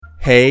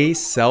Hey,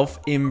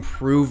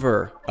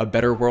 self-improver. A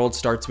better world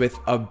starts with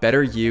a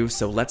better you,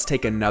 so let's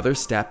take another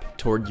step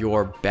toward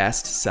your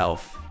best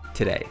self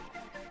today.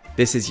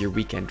 This is your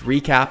weekend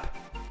recap.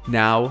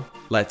 Now,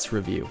 let's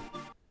review.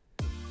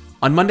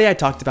 On Monday, I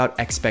talked about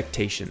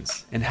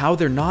expectations and how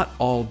they're not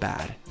all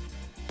bad.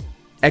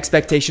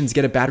 Expectations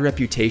get a bad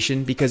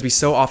reputation because we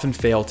so often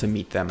fail to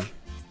meet them,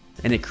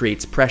 and it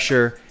creates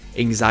pressure,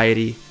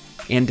 anxiety,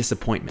 and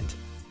disappointment.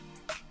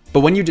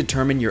 But when you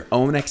determine your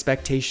own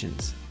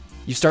expectations,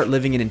 you start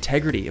living in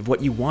integrity of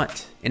what you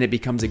want, and it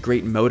becomes a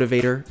great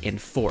motivator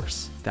and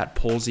force that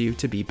pulls you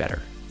to be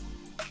better.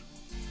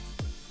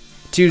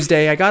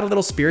 Tuesday, I got a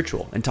little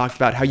spiritual and talked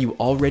about how you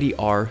already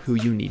are who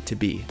you need to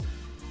be,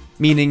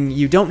 meaning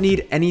you don't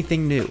need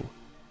anything new.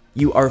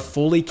 You are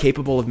fully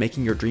capable of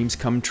making your dreams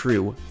come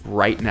true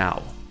right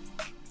now.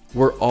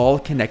 We're all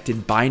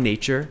connected by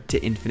nature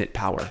to infinite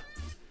power,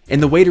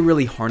 and the way to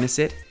really harness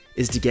it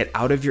is to get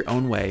out of your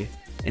own way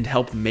and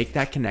help make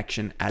that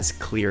connection as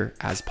clear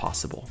as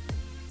possible.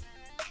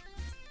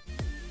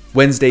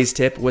 Wednesday's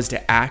tip was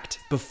to act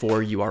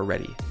before you are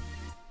ready.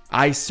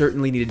 I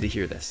certainly needed to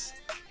hear this.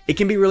 It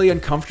can be really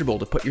uncomfortable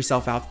to put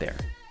yourself out there,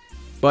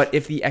 but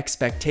if the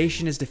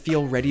expectation is to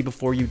feel ready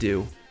before you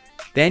do,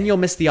 then you'll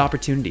miss the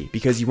opportunity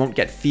because you won't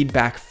get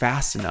feedback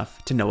fast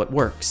enough to know it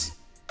works.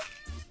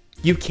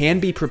 You can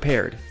be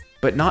prepared,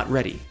 but not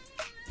ready.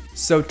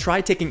 So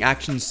try taking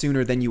action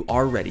sooner than you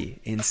are ready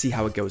and see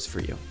how it goes for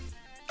you.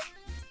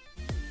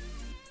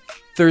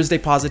 Thursday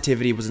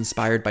positivity was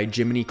inspired by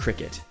Jiminy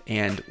Cricket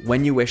and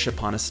When You Wish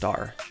Upon a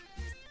Star.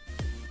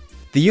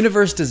 The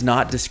universe does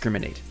not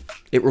discriminate.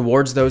 It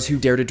rewards those who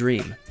dare to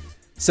dream.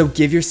 So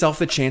give yourself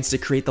the chance to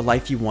create the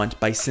life you want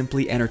by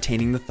simply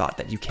entertaining the thought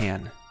that you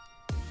can.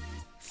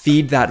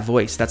 Feed that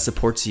voice that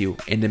supports you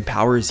and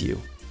empowers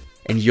you,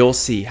 and you'll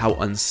see how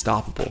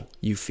unstoppable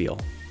you feel.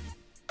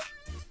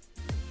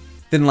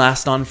 Then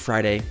last on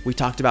Friday, we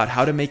talked about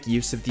how to make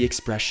use of the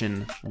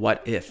expression,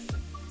 what if?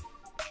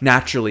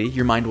 Naturally,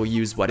 your mind will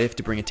use what if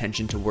to bring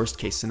attention to worst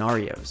case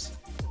scenarios.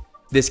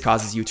 This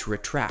causes you to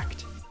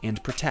retract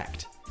and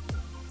protect.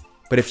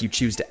 But if you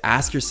choose to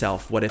ask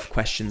yourself what if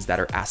questions that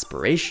are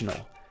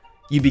aspirational,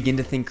 you begin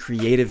to think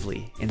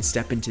creatively and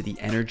step into the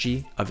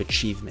energy of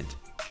achievement.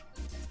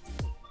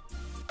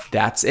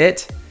 That's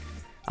it.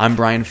 I'm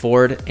Brian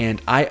Ford, and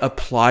I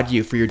applaud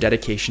you for your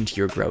dedication to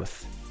your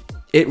growth.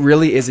 It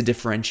really is a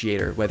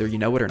differentiator, whether you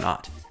know it or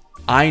not.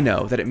 I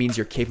know that it means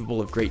you're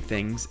capable of great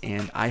things,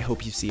 and I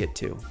hope you see it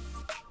too.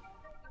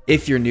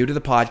 If you're new to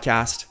the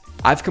podcast,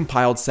 I've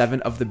compiled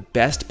 7 of the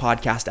best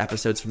podcast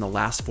episodes from the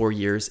last 4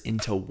 years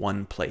into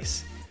one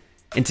place.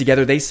 And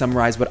together they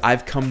summarize what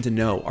I've come to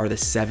know are the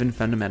 7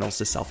 fundamentals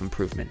to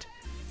self-improvement.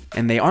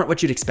 And they aren't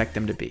what you'd expect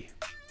them to be.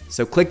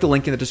 So click the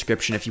link in the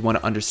description if you want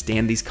to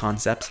understand these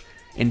concepts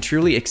and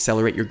truly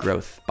accelerate your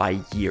growth by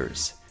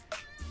years.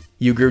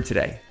 You grew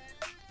today.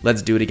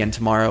 Let's do it again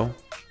tomorrow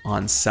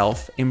on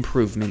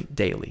Self-Improvement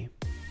Daily.